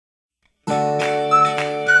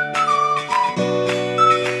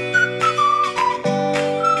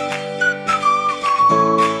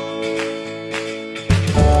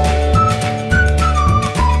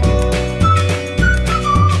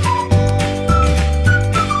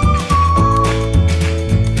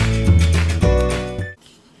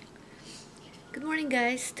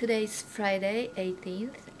Today is Friday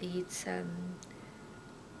 18th. It's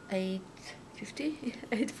 8:50,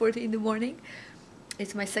 8:40 in the morning.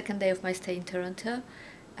 It's my second day of my stay in Toronto.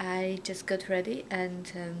 I just got ready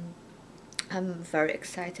and I'm very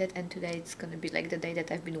excited, and today it's gonna be like the day that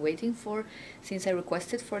I've been waiting for since I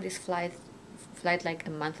requested for this flight like a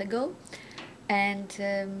month ago. And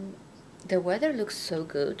the weather looks so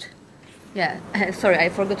good. Yeah, sorry, I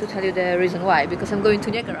forgot to tell you the reason why, because I'm going to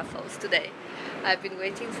Niagara Falls today. I've been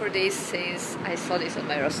waiting for this since I saw this on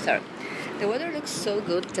my roster. The weather looks so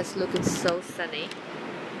good, just look, it's so sunny.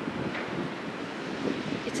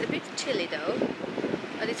 It's a bit chilly though,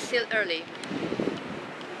 but it's still early.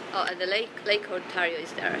 Oh, and the Lake Ontario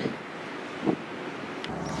is there.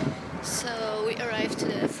 So we arrived to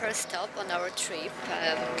the first stop on our trip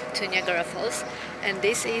to Niagara Falls, and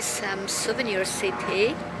this is some souvenir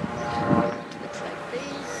city. Looks like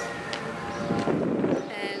this,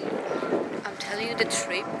 and I'm telling you, the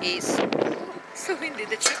trip is so windy.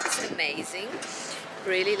 The trip is amazing,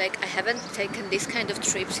 really. Like, I haven't taken this kind of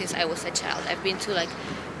trip since I was a child. I've been to like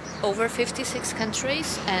over 56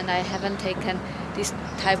 countries, and I haven't taken this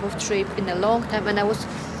type of trip in a long time, and I was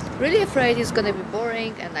really afraid it's gonna be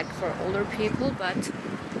boring and like for older people, but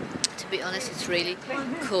to be honest, it's really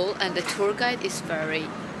cool, and the tour guide is very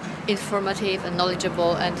informative and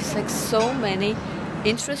knowledgeable, and it's like so many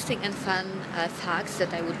interesting and fun facts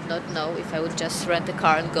that I would not know if I would just rent a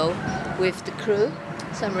car and go with the crew.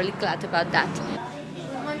 So I'm really glad about that.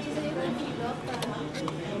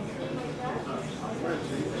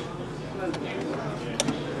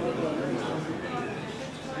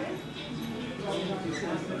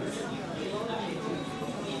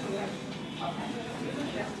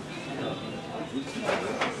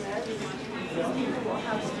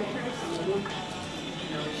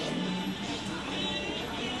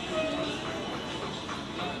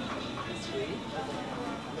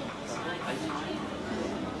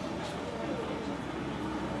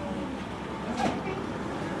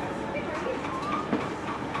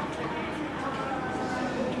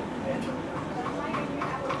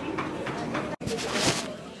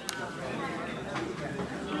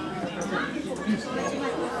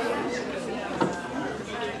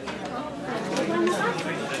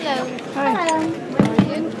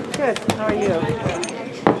 Good. How are you?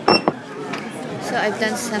 So I've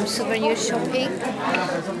done some souvenir shopping.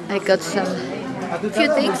 I got some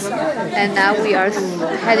few things, and now we are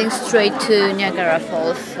heading straight to Niagara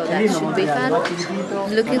Falls. So that should be fun.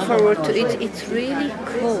 I'm looking forward to it. It's really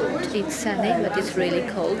cold. It's sunny, but it's really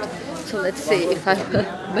cold. So let's see if I will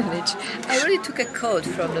manage. I already took a coat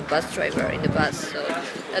from the bus driver in the bus, so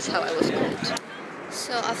that's how I was cold.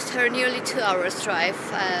 So after nearly 2 hours drive,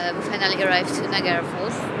 we finally arrived to Niagara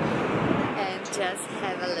Falls, and just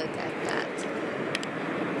have a look at that.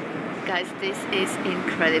 Guys, this is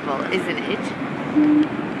incredible, isn't it?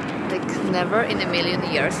 Like, never in a million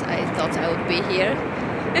years I thought I would be here.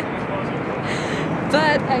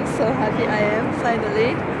 But I'm so happy I am,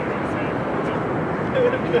 finally.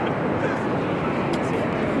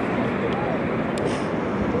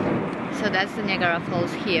 So that's the Niagara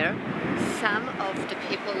Falls here. Some of the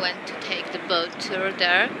people went to take the boat tour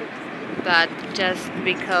there, but just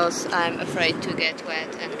because I'm afraid to get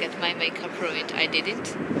wet and get my makeup ruined, I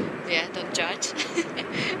didn't. Yeah, don't judge.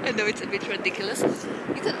 I know it's a bit ridiculous.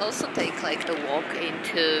 You can also take like the walk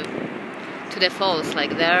into the falls,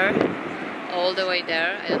 like there, all the way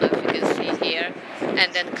there. I don't know if you can see here,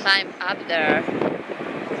 and then climb up there,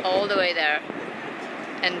 all the way there,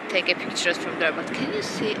 and take a pictures from there. But can you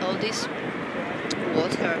see all this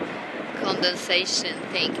water condensation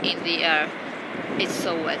thing in the air? It's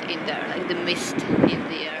so wet in there, like the mist in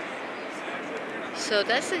the air. So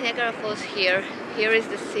that's the Niagara Falls here. Here is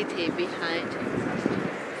the city behind.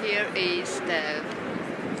 Here is the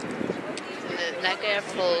Niagara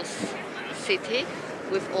Falls city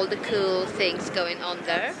with all the cool things going on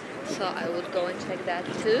there. So I would go and check that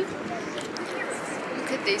too.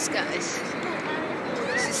 Look at these guys.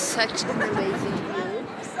 This is such an amazing view.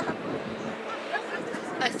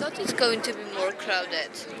 I thought it's going to be more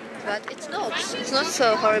crowded, but it's not. It's not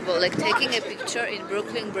so horrible. Like, taking a picture in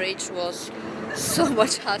Brooklyn Bridge was so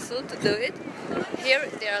much hassle to do it. Here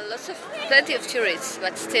there are plenty of tourists,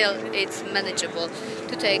 but still it's manageable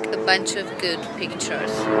to take a bunch of good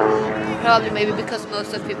pictures. Probably maybe because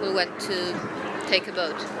most of people went to take a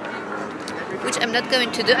boat, which I'm not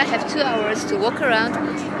going to do. I have 2 hours to walk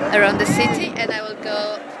around the city, and I will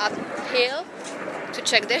go uphill to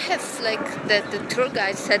check. They have, like, the tour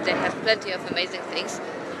guide said they have plenty of amazing things,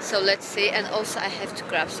 so let's see. And also I have to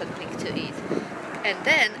grab something to eat, and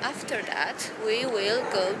then after that we will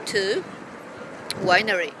go to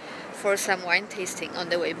winery for some wine tasting on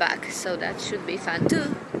the way back, so that should be fun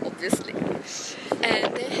too, obviously.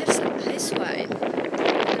 And they have some ice wine.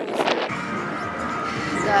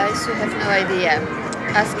 Guys, you have no idea.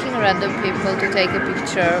 Asking random people to take a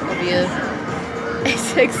picture of you,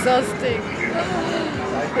 it's exhausting.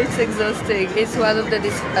 It's exhausting. It's one of the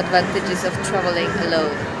disadvantages of traveling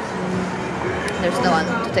alone. There's no one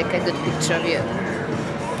to take a good picture of you.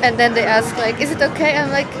 And then they ask like, is it okay? I'm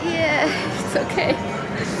like, yeah, it's okay.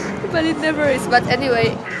 But it never is. But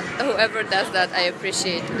anyway, whoever does that, I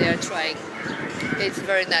appreciate they are trying. It's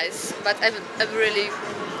very nice. But I'm really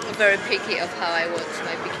very picky of how I want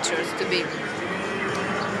my pictures to be.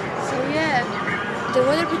 So yeah, the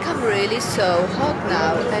weather become really so hot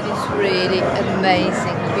now, and it's really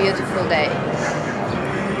amazing, beautiful day.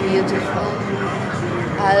 Beautiful.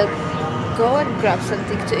 I'll go and grab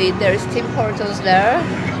something to eat. There is Tim Hortons there,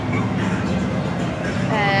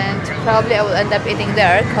 and probably I will end up eating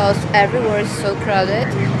there because everywhere is so crowded,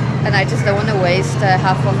 and I just don't want to waste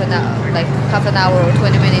half an hour or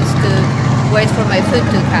 20 minutes to wait for my food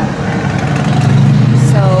to come.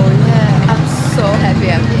 So yeah, I'm so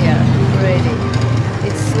happy I'm here, really.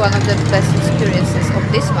 It's one of the best experiences of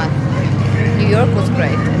this month. New York was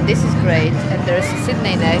great, and this is great, and there's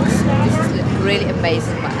Sydney next. This is a really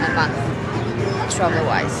amazing month,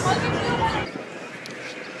 travel-wise.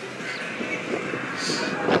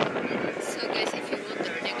 So guys, if you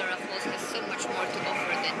wonder, Niagara Falls has so much more to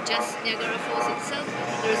offer than just Niagara Falls itself.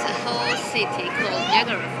 There's a whole city called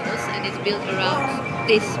Niagara Falls, and it's built around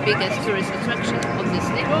this biggest tourist attraction,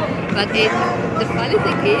 obviously. But the funny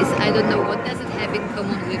thing is, I don't know what does it have in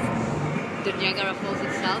common with the Niagara Falls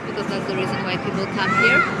itself, because that's the reason why people come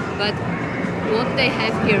here. But what they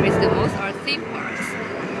have here is the most are theme parks.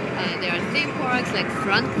 There are theme parks like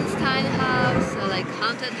Frankenstein house, like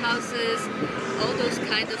haunted houses, all those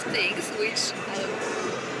kind of things, which I don't know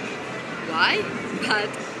why, but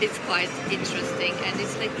it's quite interesting, and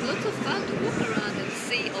it's like lots of fun to walk around and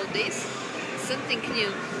see all this. Something new.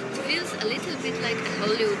 It feels a little bit like a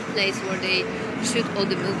Hollywood place where they shoot all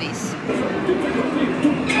the movies.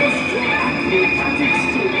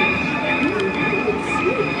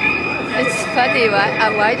 It's funny,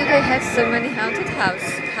 why do they have so many haunted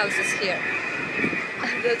houses here?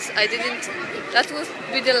 That would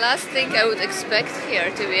be the last thing I would expect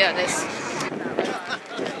here, to be honest.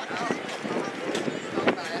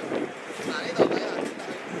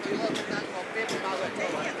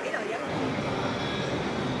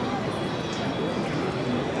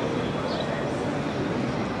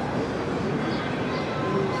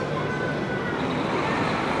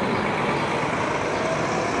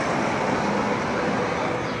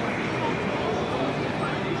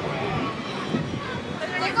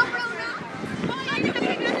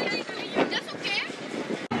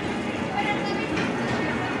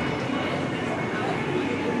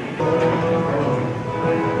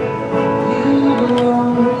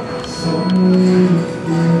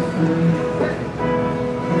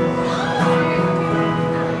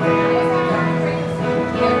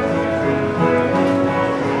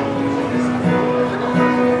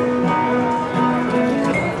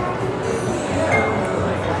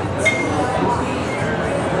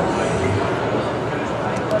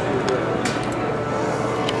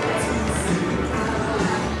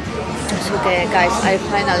 Okay guys, I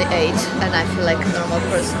finally ate and I feel like a normal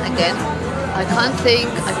person again. I can't think,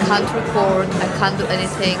 I can't record, I can't do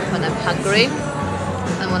anything when I'm hungry,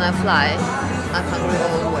 and when I fly, I'm hungry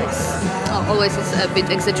always. Always is a bit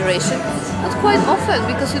exaggeration, not quite often,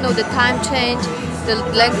 because you know the time change, the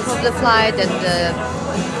length of the flight, and the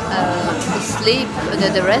sleep,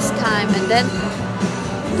 the rest time, and then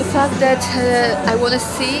the fact that I want to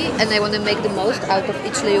see and I want to make the most out of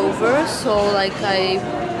each layover. So like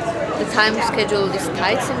the time schedule is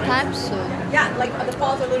tight sometimes, so yeah, like the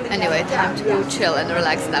falls are a little bit anyway, time to chill and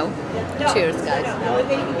relax now. Cheers guys.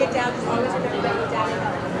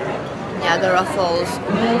 Niagara Falls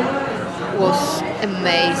was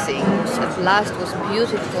amazing. At last was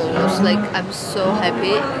beautiful. It was like, I'm so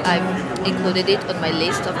happy I've included it on my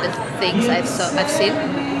list of the things I've seen.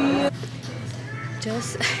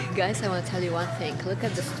 Just guys, I want to tell you one thing. Look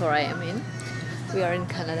at the store I am in. We are in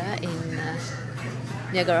Canada, in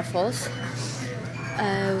Niagara Falls.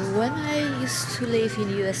 When I used to live in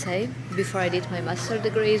USA, before I did my master's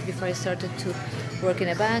degrees, before I started to work in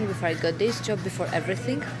a bank, before I got this job, before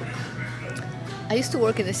everything, I used to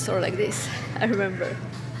work in a store like this. I remember.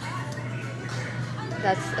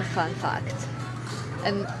 That's a fun fact.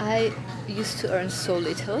 And I used to earn so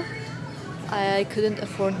little. I couldn't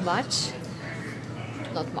afford much.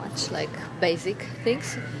 not much, like basic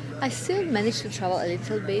things. I still managed to travel a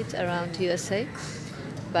little bit around USA,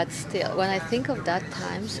 but still, when I think of that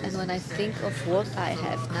times and when I think of what I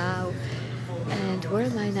have now and where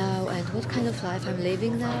am I now and what kind of life I'm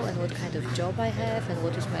living now and what kind of job I have and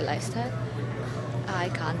what is my lifestyle, I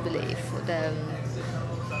can't believe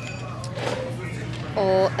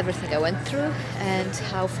all everything I went through and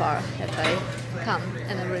how far have I come,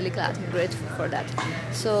 and I'm really glad and grateful for that.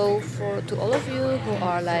 So to all of you who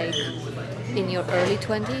are like in your early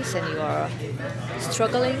 20s and you are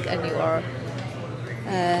struggling and you are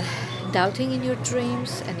doubting in your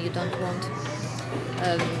dreams and you don't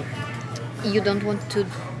want to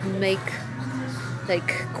make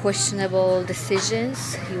like questionable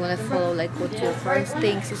decisions, you want to follow like what your parents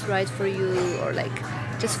thinks is right for you, or like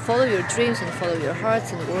just follow your dreams and follow your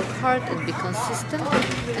hearts and work hard and be consistent.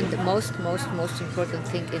 And the most important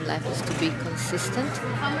thing in life is to be consistent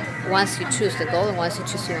once you choose the goal and once you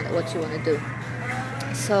choose what you want to do.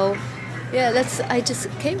 So yeah, I just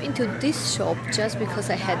came into this shop just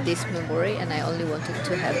because I had this memory and I only wanted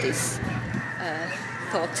to have this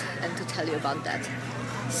thought and to tell you about that.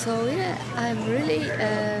 So yeah, I'm really,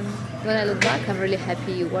 when I look back, I'm really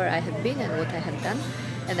happy where I have been and what I have done,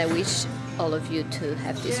 and I wish all of you to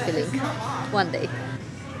have this feeling one day.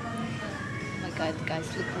 Oh my God, guys,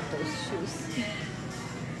 look at those shoes.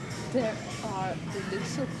 They look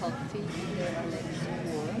so comfy and they are like so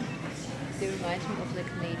warm. They remind me of like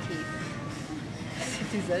native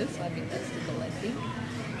citizens, so I mean that's the goal, I think.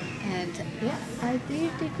 And yeah, I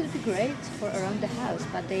think they could be great for around the house,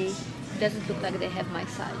 but they doesn't look like they have my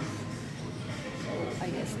size. So I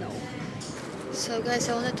guess no. So guys,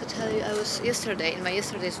 I wanted to tell you, in my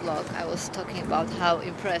yesterday's vlog, I was talking about how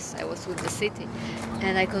impressed I was with the city,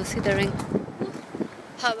 and I considering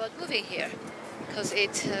how about moving here, because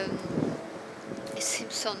it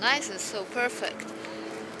seems so nice and so perfect.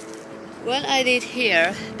 When I did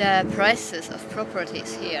here, the prices of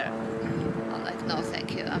properties here, I'm like, no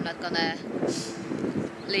thank you, I'm not gonna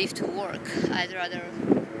leave to work. I'd rather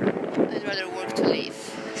work to live.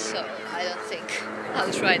 So I don't think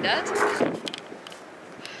I'll try that.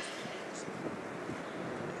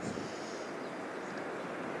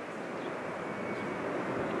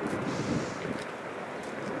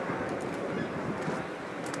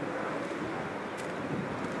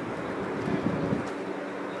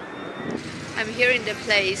 I'm here in the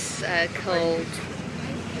place called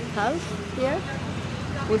House here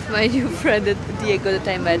with my new friend Diego that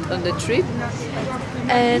I met on the trip,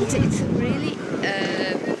 and it's a really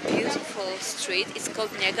beautiful street. It's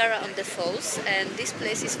called Niagara on the Falls, and this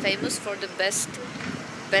place is famous for the best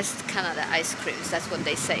Canada ice creams. That's what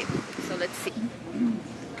they say. So let's see.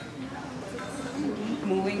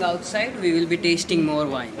 Moving outside, we will be tasting more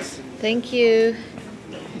wines. Thank you.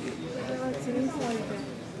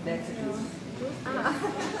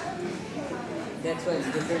 That's why it's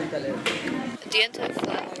different color. At the end of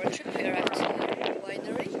our trip, we arrived to a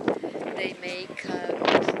winery. They make a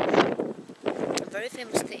very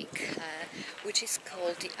famous thing, which is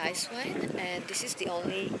called the ice wine, and this is the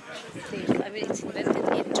only thing. I mean, it's invented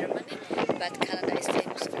in Germany, but Canada is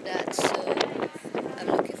famous for that. So I'm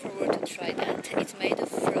looking forward to try that. It's made of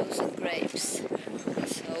frozen grapes.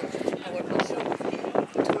 So our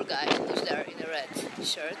tour guide, who's there in a red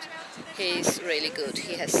shirt, he's really good.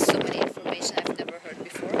 He has so many information I've never heard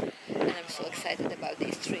before, and I'm so excited about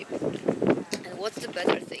this trip. And what's the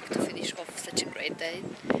better thing to finish off such a great day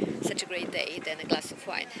than a glass of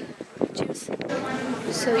wine? Cheers!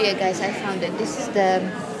 So yeah, guys, I found it. This is the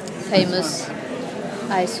famous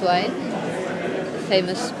ice wine,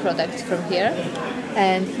 famous product from here.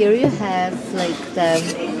 And here you have like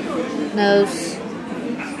those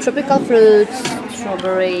tropical fruits,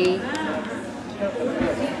 strawberry.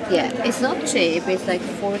 Yeah, it's not cheap, it's like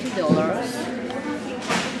 $40,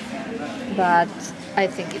 but I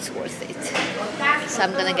think it's worth it. So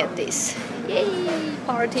I'm gonna get this. Yay!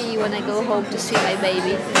 Party when I go home to see my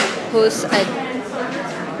baby, who's a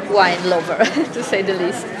wine lover, to say the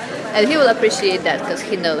least. And he will appreciate that because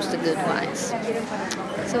he knows the good wines.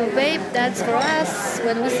 So babe, that's for us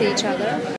when we see each other.